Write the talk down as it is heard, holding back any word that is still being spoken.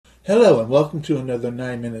Hello and welcome to another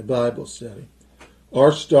 9-minute Bible study.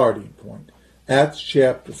 Our starting point, Acts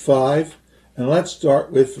chapter 5, and let's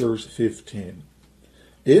start with verse 15.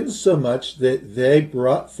 Insomuch that they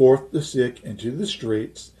brought forth the sick into the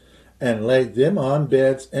streets, and laid them on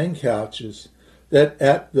beds and couches, that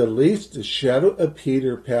at the least the shadow of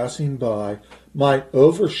Peter passing by might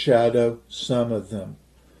overshadow some of them.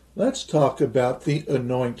 Let's talk about the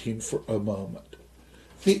anointing for a moment.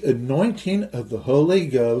 The anointing of the Holy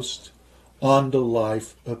Ghost on the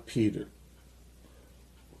life of Peter.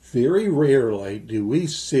 Very rarely do we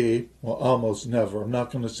see, well, almost never, I'm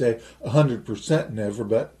not going to say 100% never,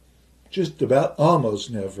 but just about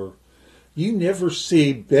almost never, you never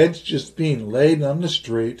see beds just being laid on the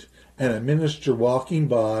street and a minister walking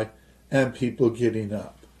by and people getting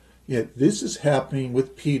up. Yet this is happening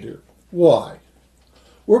with Peter. Why?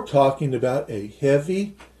 We're talking about a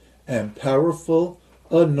heavy and powerful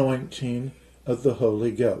anointing of the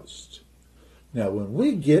Holy Ghost. Now, when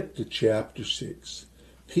we get to chapter 6,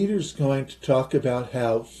 Peter's going to talk about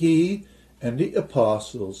how he and the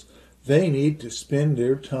apostles, they need to spend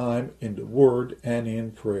their time in the Word and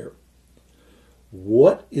in prayer.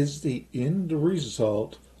 What is the end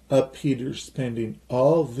result of Peter spending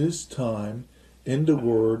all this time in the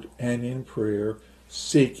Word and in prayer,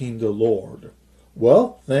 seeking the Lord?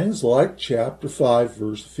 Well, things like chapter 5,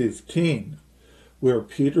 verse 15. Where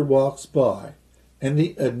Peter walks by, and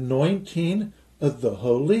the anointing of the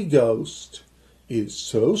Holy Ghost is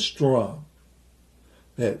so strong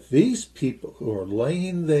that these people who are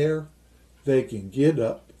laying there, they can get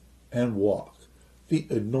up and walk. The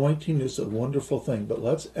anointing is a wonderful thing, but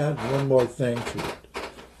let's add one more thing to it.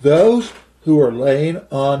 Those who are laying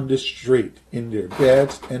on the street in their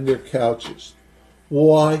beds and their couches,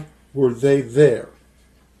 why were they there?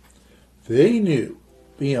 They knew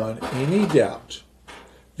beyond any doubt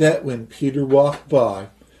that when Peter walked by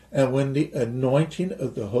and when the anointing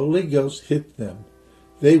of the Holy Ghost hit them,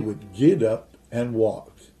 they would get up and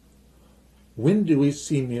walk. When do we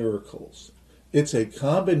see miracles? It's a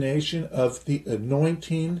combination of the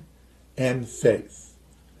anointing and faith.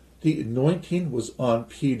 The anointing was on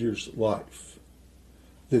Peter's life.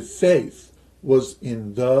 The faith was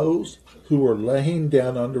in those who were laying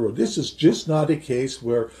down on the road. This is just not a case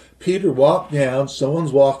where Peter walked down,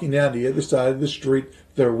 someone's walking down the other side of the street,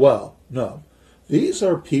 they're well. No. These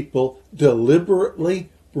are people deliberately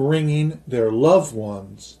bringing their loved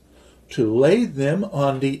ones to lay them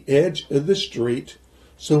on the edge of the street,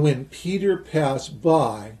 so when Peter passed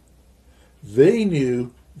by, they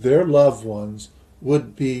knew their loved ones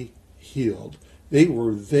would be healed. They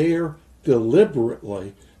were there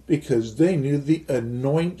deliberately because they knew the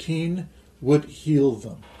anointing would heal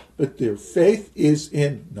them. But their faith is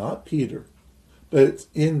in, not Peter, but it's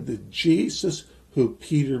in the Jesus who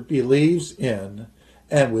Peter believes in.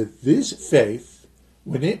 And with this faith,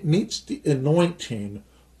 when it meets the anointing,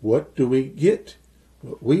 what do we get?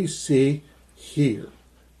 What we see here.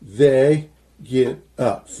 They get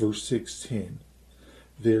up. Verse 16.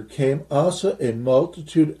 There came also a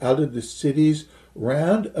multitude out of the cities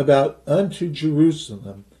round about unto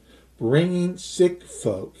Jerusalem, bringing sick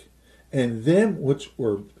folk, and them which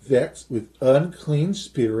were vexed with unclean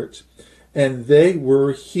spirits, and they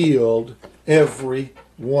were healed, every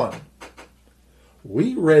one.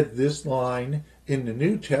 We read this line in the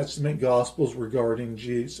New Testament Gospels regarding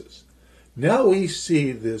Jesus. Now we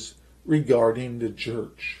see this regarding the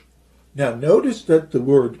church. Now notice that the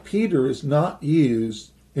word Peter is not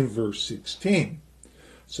used in verse 16.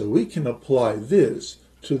 So we can apply this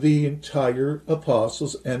to the entire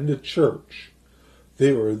apostles and the church.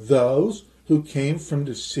 They were those who came from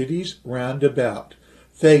the cities round about.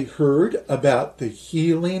 They heard about the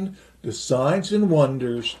healing, the signs and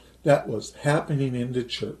wonders that was happening in the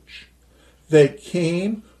church. They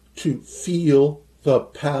came to feel the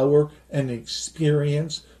power and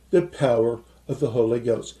experience the power of the Holy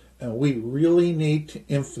Ghost. And we really need to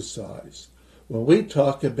emphasize, when we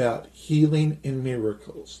talk about healing and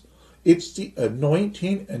miracles, it's the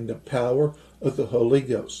anointing and the power of the Holy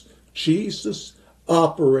Ghost. Jesus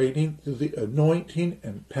operating through the anointing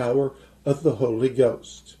and power of the Holy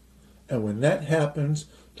Ghost. And when that happens,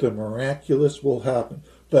 the miraculous will happen.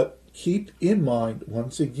 But keep in mind,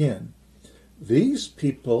 once again, these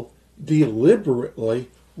people deliberately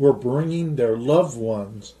were bringing their loved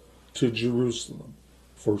ones to Jerusalem.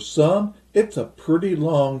 For some, it's a pretty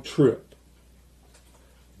long trip.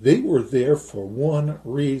 They were there for one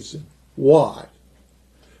reason. Why?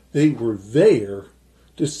 They were there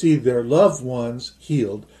to see their loved ones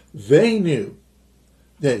healed. They knew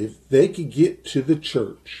that if they could get to the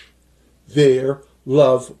church, their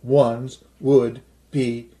loved ones would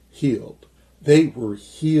be healed. They were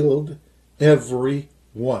healed, every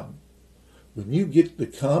one. When you get the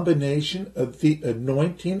combination of the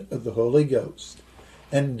anointing of the Holy Ghost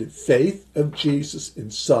and the faith of Jesus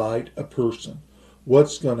inside a person,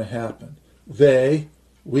 what's going to happen? They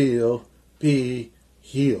will be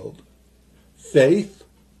healed. Faith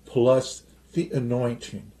plus the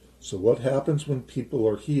anointing. So what happens when people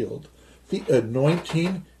are healed? The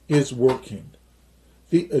anointing is working.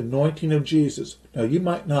 The anointing of Jesus. Now you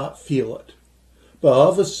might not feel it, but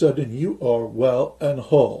all of a sudden you are well and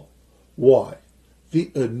whole. Why?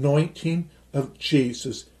 The anointing of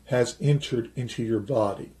Jesus has entered into your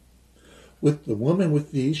body. With the woman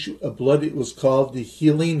with the issue of blood, it was called the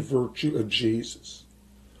healing virtue of Jesus.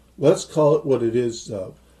 Let's call it what it is,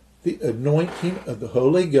 though. The anointing of the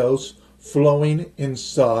Holy Ghost flowing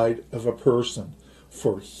inside of a person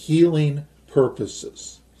for healing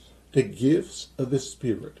purposes. The gifts of the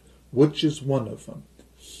Spirit, which is one of them,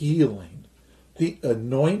 healing. The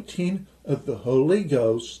anointing of the Holy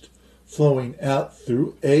Ghost flowing out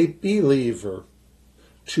through a believer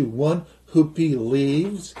to one who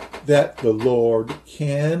believes that the Lord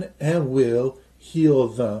can and will heal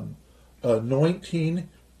them. Anointing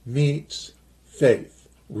meets faith.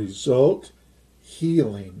 Result,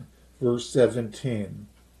 healing. Verse 17.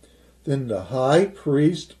 Then the high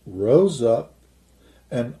priest rose up,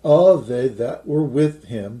 and all they that were with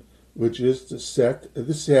him, which is the sect of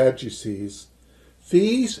the Sadducees.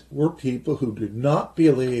 These were people who did not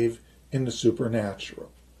believe in the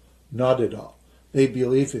supernatural. Not at all. They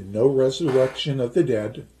believe in no resurrection of the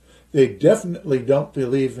dead. They definitely don't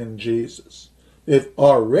believe in Jesus. They've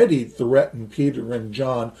already threatened Peter and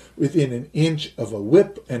John within an inch of a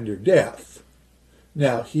whip and their death.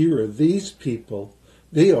 Now here are these people.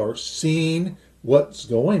 They are seeing what's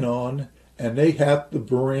going on, and they have to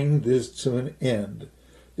bring this to an end.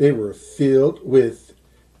 They were filled with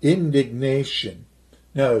indignation.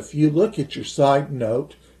 Now, if you look at your side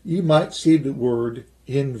note, you might see the word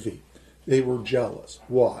envy. They were jealous.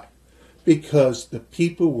 Why? Because the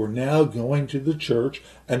people were now going to the church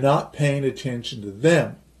and not paying attention to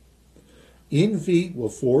them. Envy will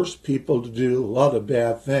force people to do a lot of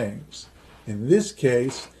bad things. In this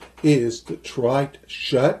case, it is to try to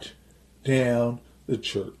shut down the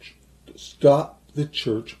church, to stop the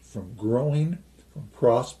church from growing, from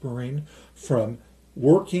prospering, from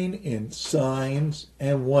working in signs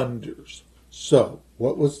and wonders. So,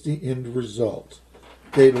 what was the end result?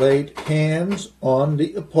 They laid hands on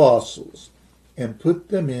the apostles and put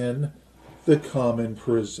them in the common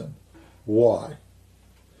prison. Why?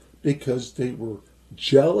 Because they were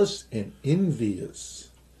jealous and envious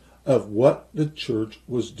of what the church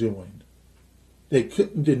was doing. They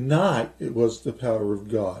couldn't deny it was the power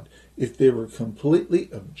of God. If they were completely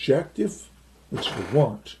objective, which they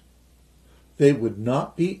weren't, they would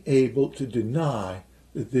not be able to deny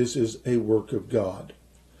that this is a work of God.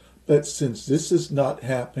 But since this is not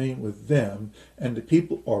happening with them, and the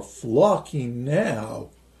people are flocking now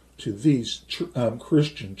to these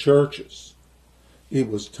Christian churches, it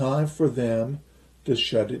was time for them to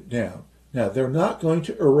shut it down. Now, they're not going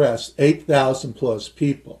to arrest 8,000 plus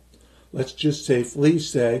people. Let's just safely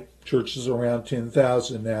say churches around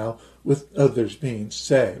 10,000 now, with others being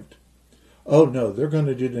saved. Oh no, they're going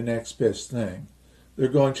to do the next best thing. They're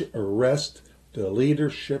going to arrest the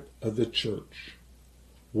leadership of the church.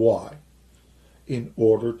 Why? In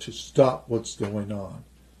order to stop what's going on.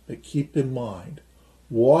 But keep in mind,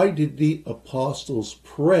 why did the apostles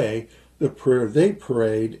pray the prayer they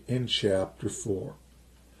prayed in chapter 4?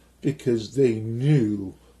 Because they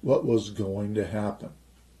knew what was going to happen.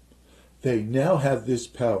 They now have this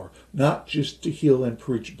power, not just to heal and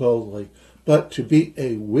preach boldly, but to be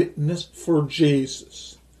a witness for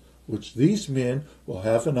Jesus, which these men will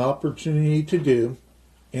have an opportunity to do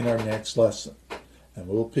in our next lesson. And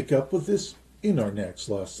we'll pick up with this in our next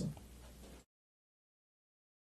lesson.